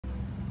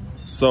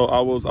So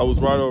I was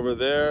right over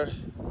there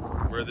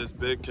where this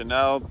big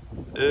canal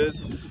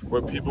is,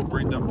 where people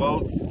bring their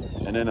boats,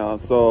 and then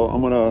so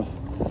I'm gonna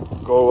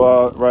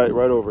go right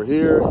over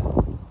here.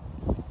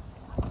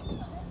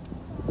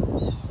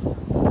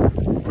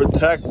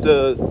 Protect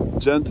the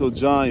gentle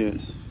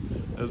giant.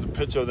 There's a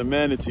picture of the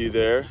manatee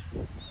there.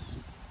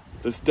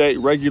 The state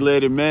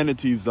regulated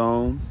manatee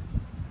zone.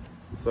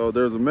 So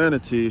there's a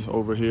manatee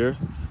over here.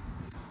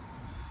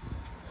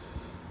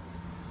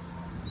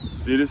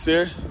 See this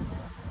here?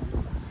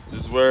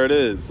 This is where it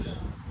is.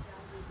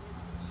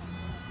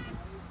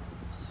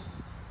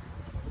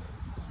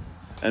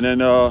 And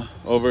then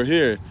over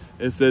here,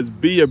 it says,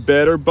 be a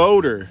better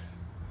boater.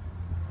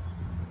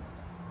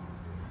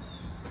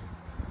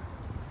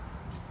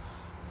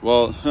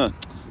 Well,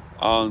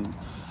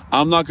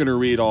 I'm not gonna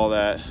read all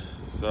that,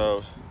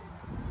 so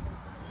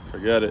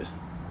forget it.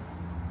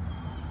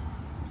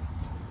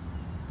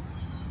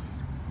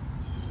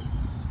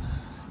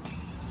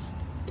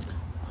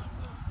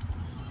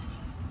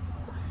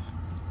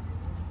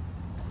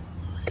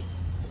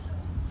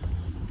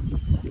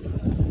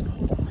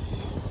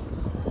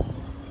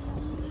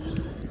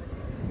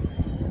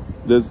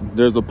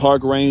 There's a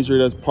park ranger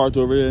that's parked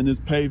over here in this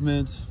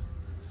pavement.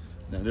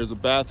 Now there's a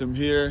bathroom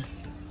here.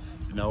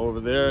 Now over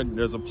there,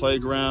 there's a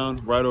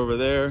playground right over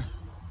there.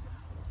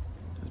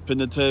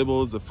 Picnic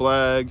tables, the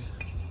flag,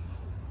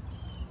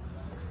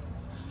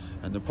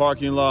 and the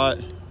parking lot.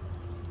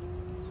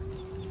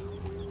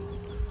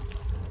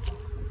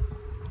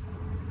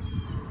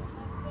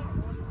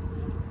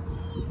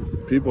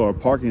 People are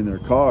parking their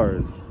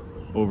cars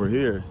over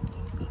here.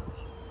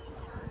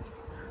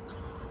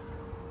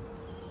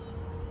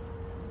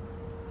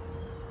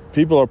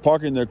 People are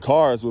parking their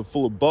cars with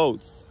full of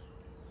boats.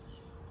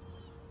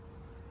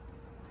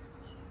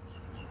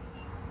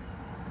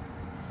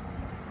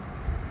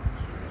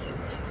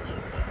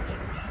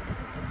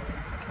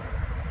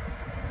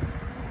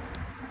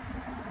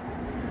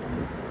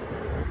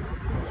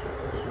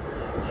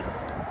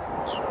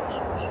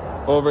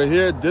 Over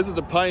here, this is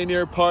the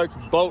Pioneer Park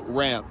boat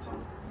ramp.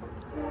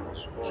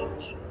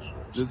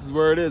 This is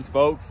where it is,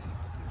 folks.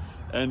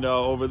 And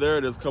over there,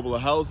 there's a couple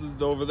of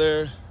houses over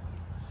there.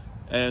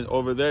 And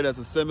over there, that's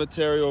a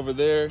cemetery over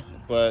there.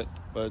 But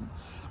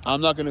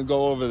I'm not gonna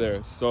go over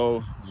there.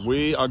 So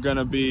we are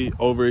gonna be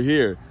over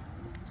here.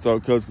 So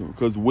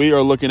because we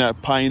are looking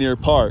at Pioneer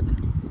Park.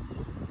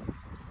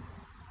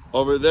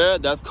 Over there,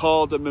 that's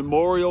called the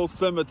Memorial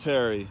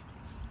Cemetery.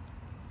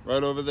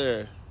 Right over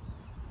there.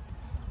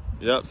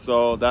 Yep,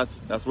 so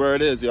that's where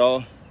it is,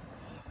 y'all.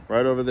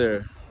 Right over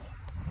there.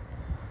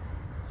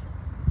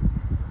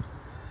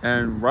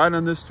 And right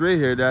on this street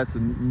here, that's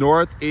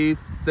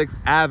Northeast 6th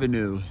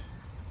Avenue.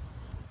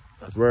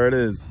 That's where it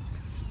is.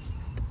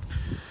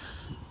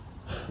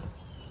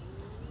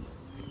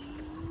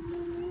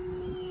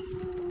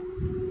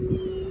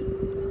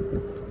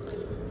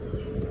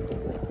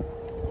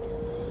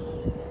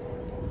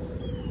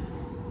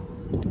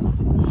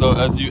 So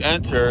as you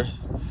enter,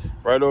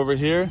 right over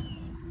here,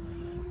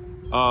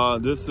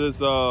 this is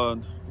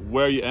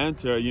where you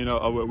enter, you know,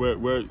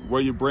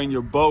 where you bring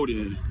your boat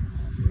in.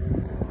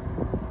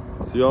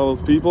 See all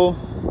those people?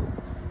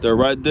 They're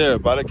right there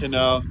by the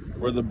canal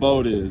where the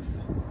boat is.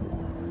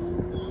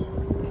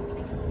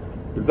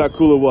 Is that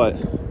cool or what?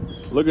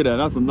 Look at that,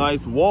 that's a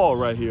nice wall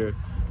right here.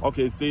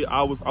 Okay, see,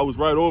 I was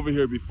right over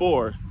here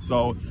before.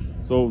 So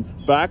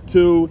back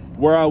to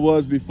where I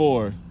was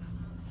before,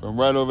 from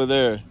right over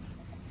there.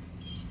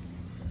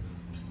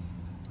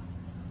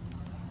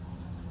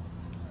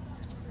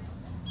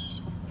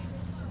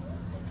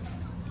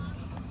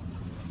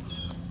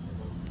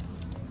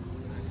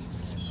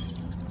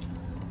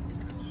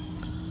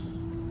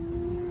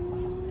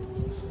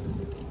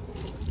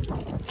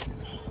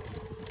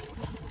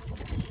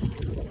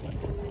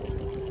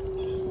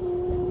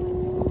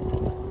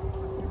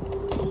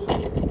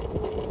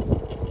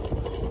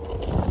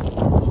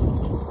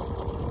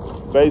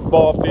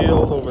 Baseball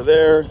field over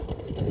there.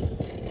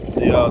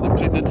 The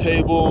picnic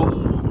table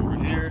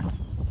over here.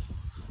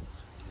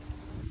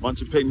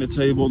 Bunch of picnic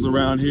tables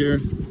around here.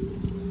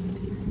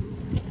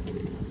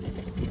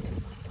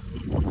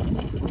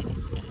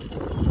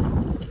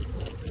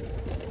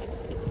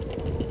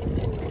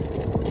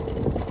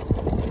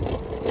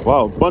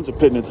 Wow, bunch of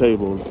picnic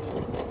tables.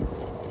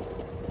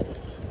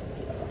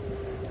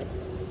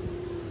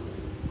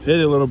 Hey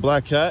there, little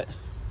black cat.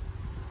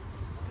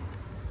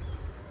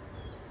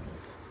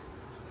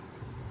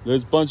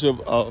 There's a bunch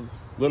of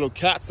little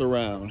cats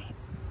around.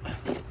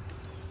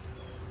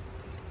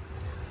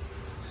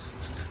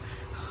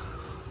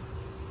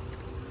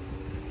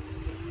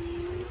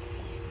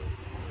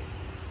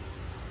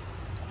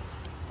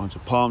 Bunch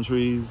of palm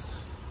trees.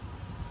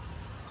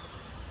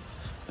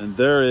 And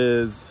there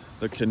is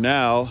the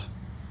canal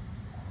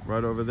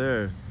right over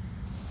there.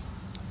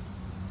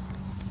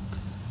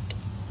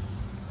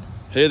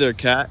 Hey there,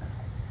 cat.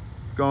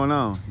 What's going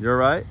on? You all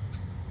right?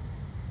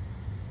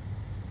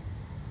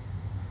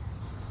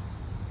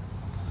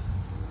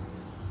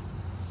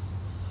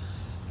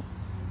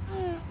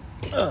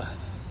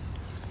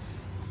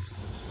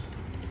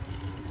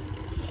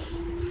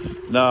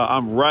 No,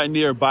 I'm right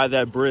near by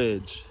that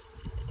bridge.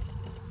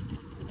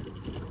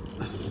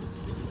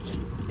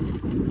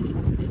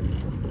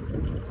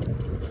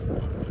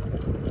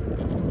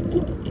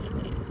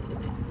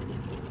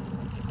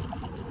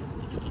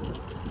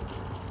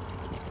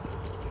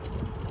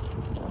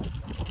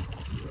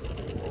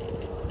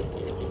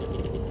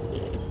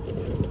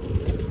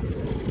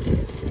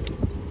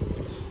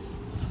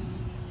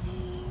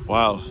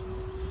 Wow,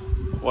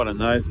 what a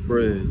nice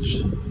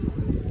bridge.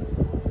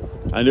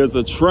 And there's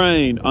a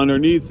train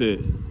underneath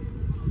it.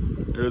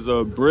 There's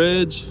a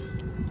bridge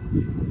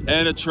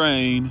and a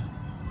train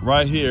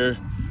right here,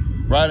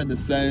 right in the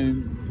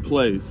same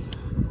place.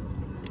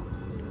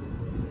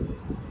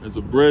 There's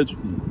a bridge,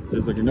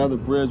 there's like another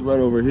bridge right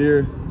over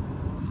here.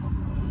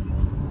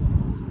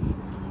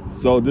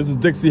 So this is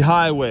Dixie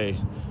Highway.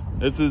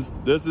 This is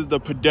the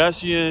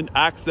pedestrian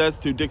access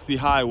to Dixie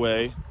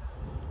Highway.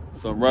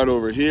 So I'm right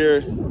over here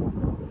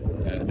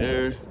and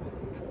there.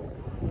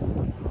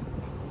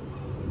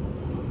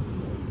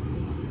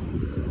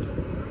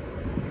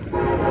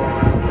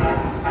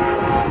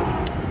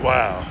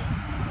 Wow.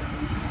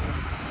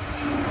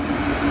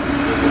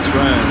 There's a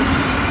train.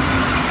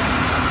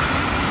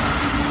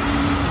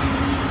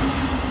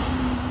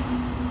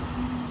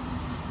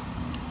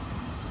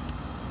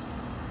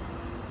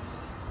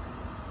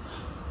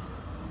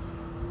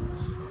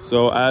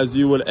 So as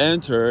you would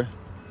enter,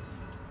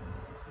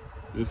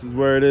 this is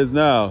where it is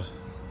now.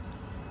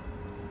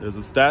 There's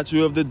a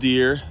statue of the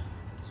deer.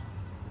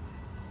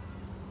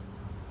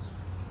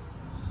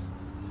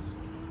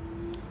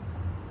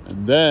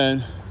 And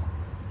then,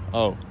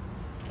 oh,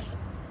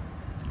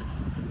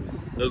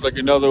 there's like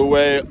another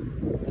way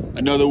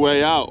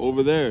out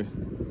over there.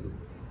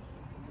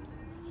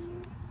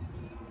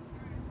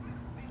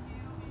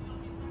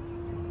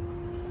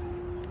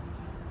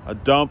 A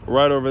dump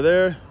right over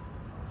there.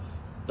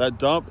 That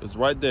dump is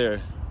right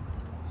there.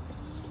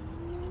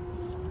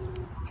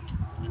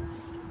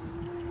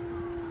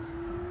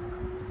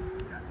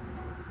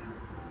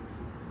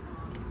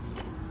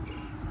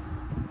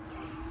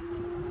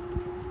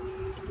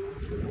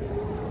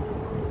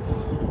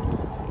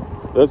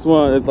 This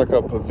one is like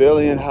a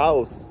pavilion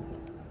house.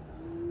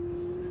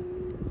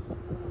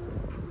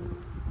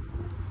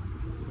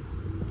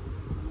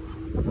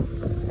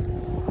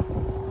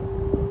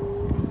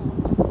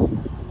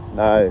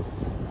 Nice.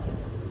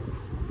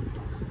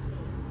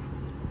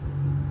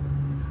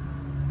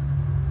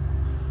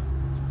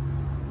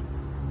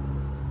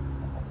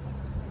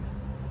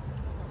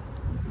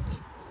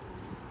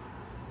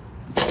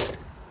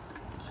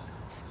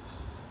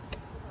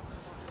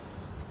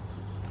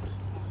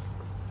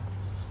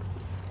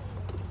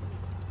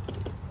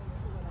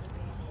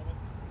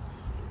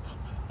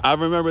 I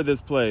remember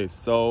this place.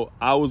 So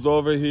I was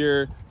over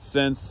here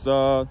since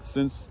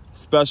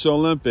Special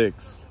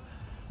Olympics.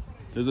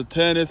 There's a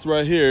tennis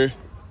right here.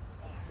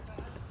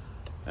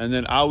 And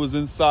then I was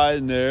inside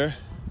in there,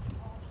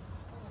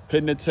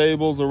 pitting the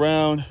tables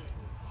around.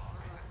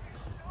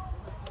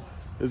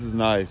 This is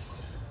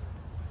nice.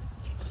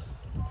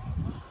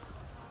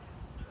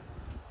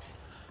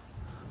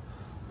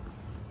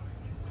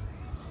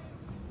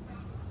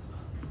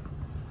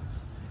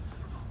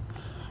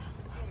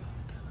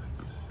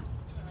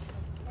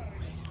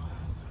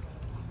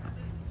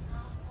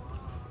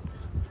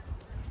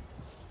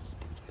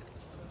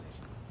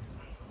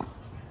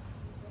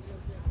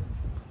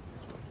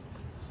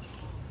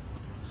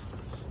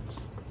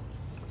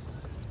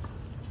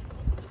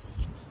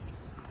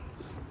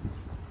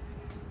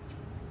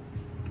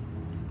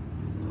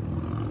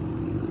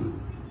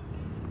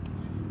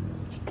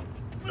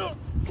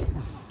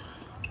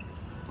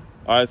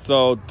 All right,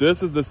 so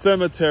this is the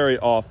cemetery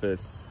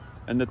office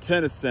and the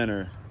tennis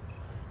center,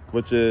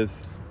 which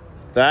is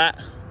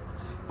that,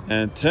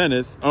 and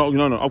tennis. Oh,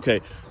 no, okay.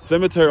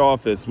 Cemetery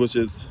office, which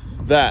is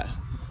that,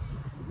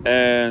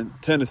 and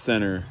tennis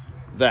center,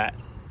 that.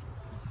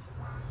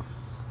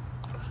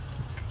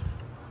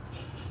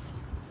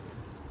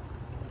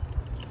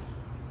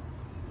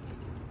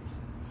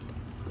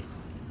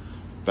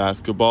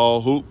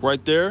 Basketball hoop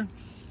right there.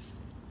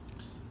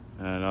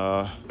 And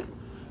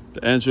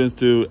the entrance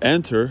to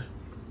enter.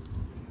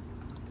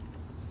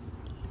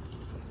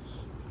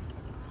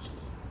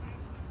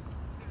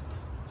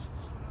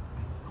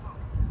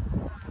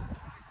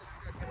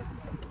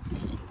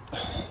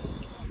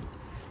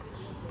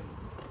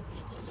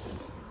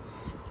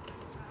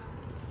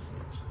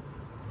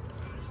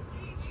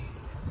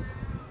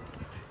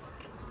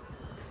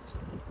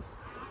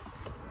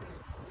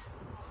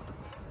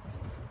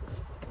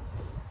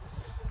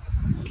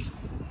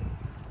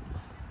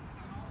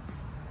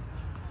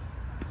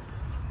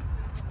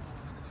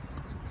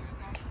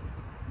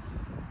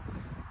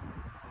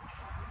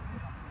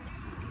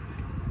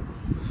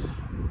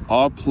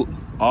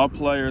 All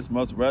players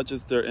must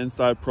register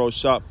inside Pro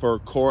Shop for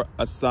court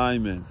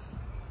assignments.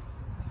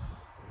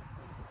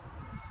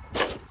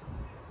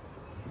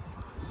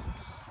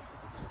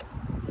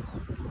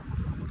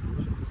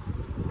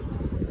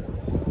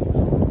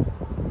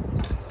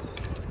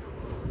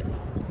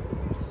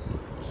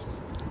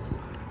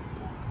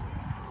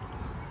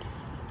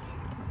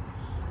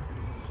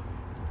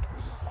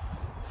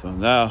 So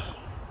now,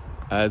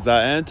 as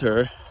I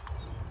enter,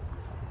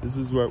 this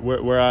is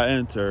where I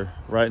enter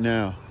right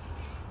now.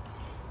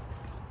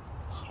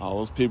 All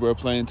those people are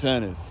playing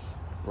tennis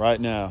right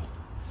now.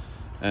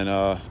 And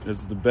this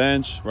is the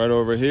bench right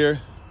over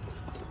here.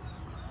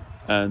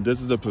 And this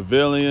is the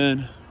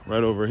pavilion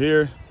right over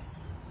here.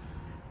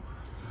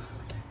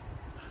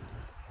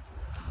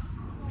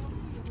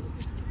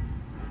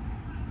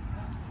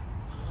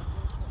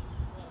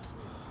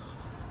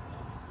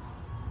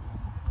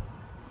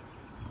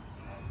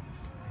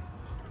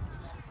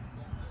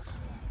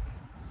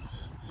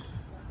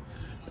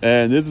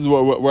 And this is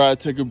where I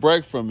take a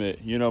break from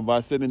it, you know,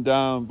 by sitting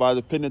down by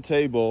the picnic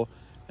table,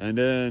 and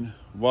then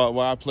while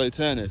I play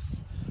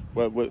tennis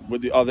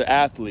with the other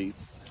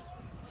athletes.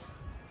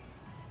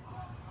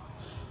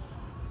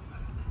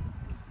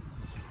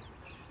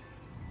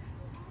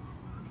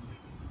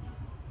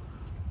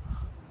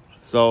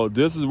 So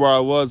this is where I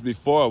was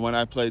before when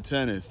I played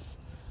tennis.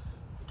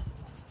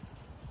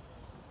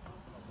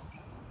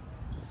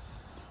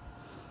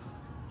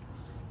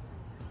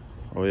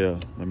 Oh yeah,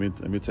 let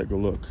me take a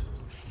look.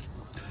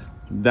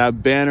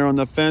 That banner on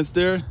the fence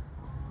there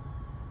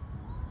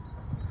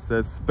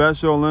says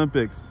Special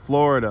Olympics,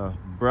 Florida,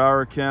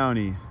 Broward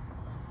County.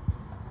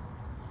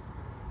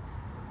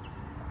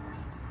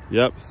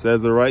 Yep,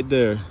 says it right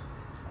there.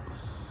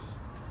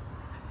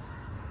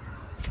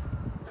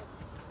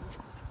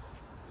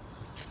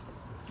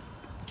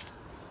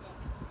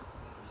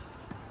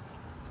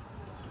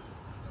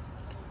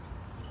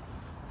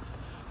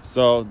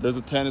 So there's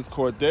a tennis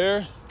court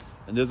there,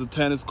 and there's a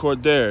tennis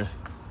court there,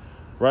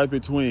 right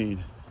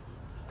between.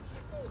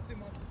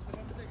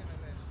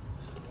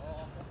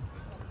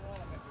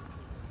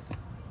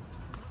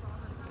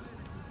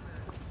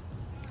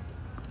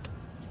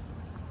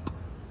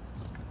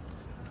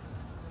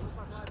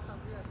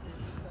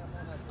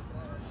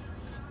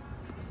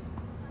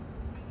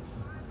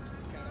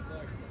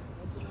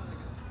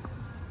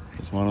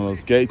 It's one of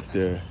those gates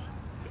there.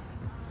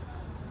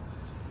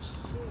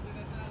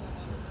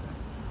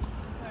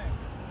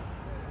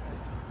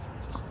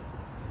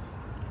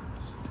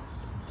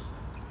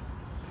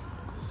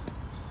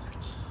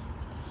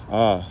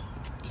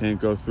 Can't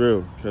go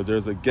through because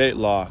there's a gate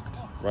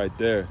locked right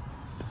there.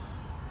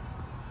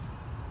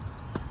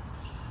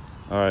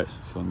 All right,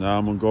 so now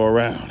I'm gonna go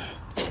around.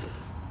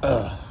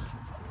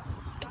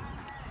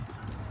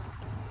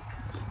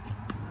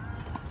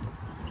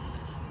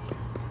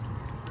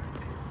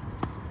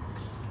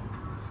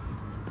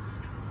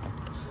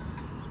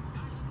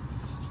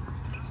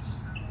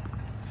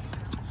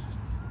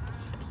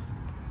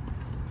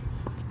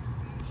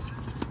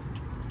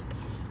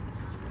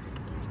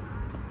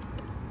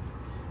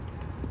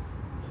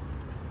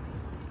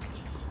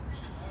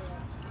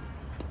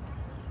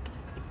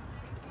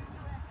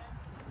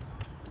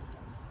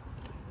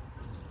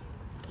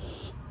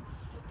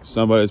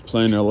 Somebody's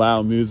playing their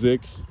loud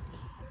music,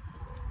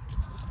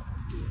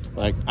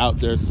 like out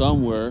there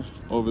somewhere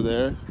over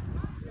there.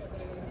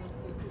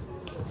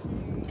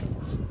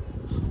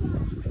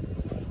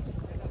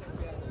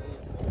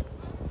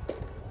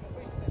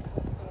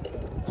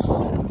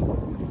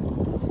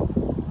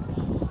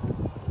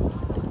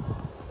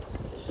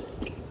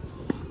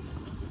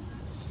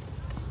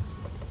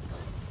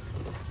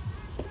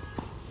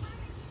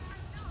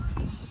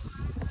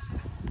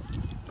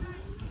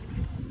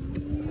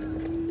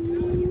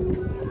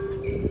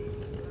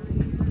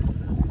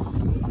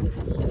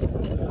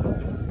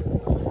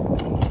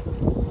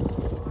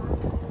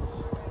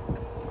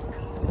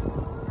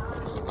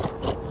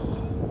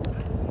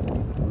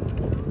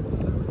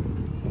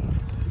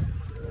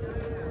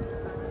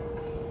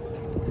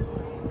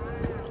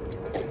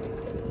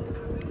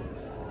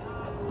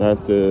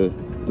 That's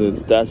the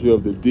statue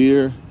of the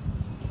deer.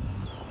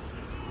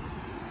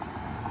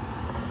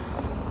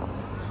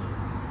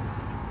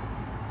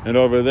 And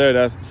over there,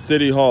 that's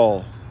City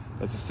Hall.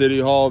 That's the City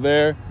Hall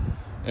there.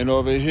 And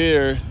over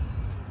here,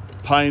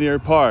 Pioneer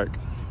Park,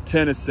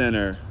 Tennis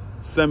Center,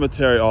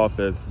 Cemetery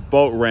Office,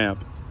 Boat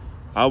Ramp.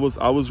 I was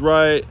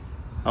right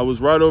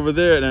over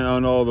there and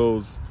on all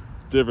those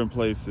different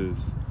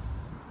places.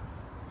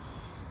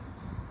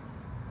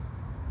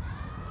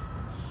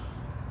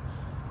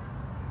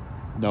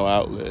 No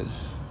outlet.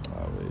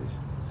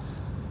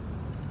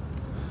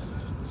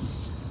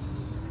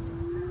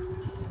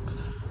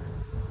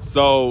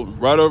 So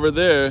right over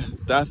there,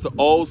 that's the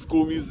old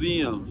school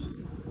museum.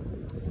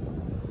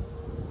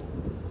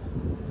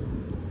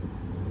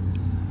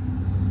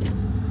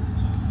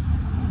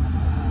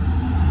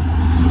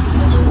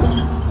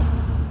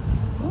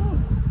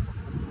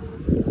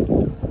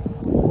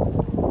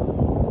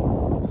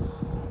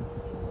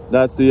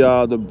 That's the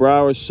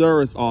Broward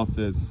Sheriff's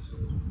Office,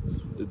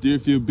 the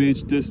Deerfield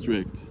Beach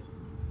District.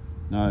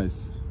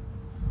 Nice.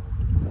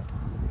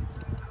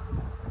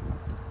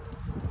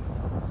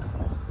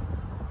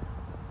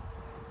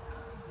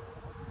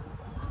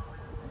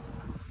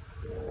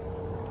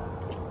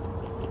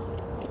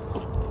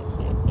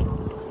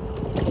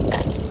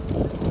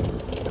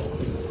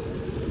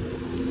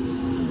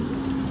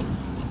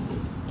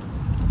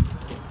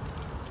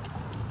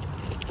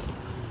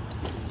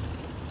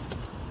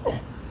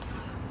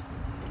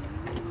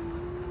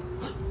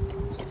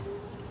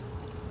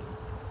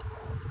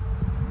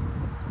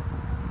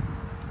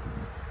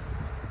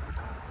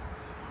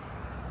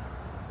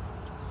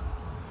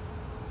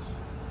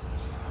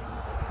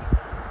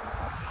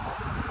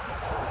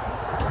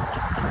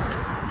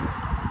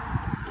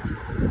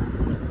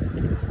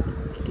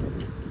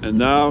 And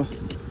now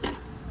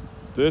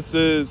this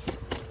is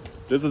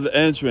the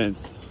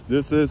entrance.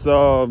 This is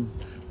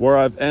where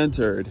I've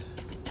entered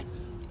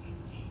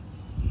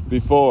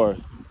before.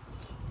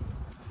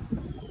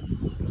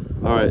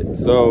 All right,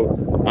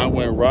 so I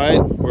went right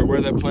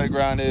where that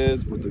playground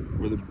is, where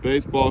the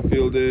baseball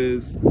field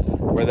is,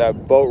 where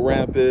that boat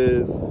ramp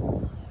is,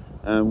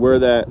 and where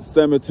that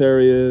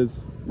cemetery is,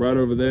 right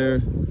over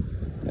there.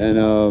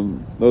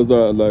 And those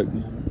are like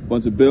a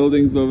bunch of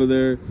buildings over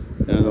there,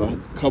 and a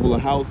couple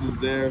of houses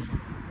there.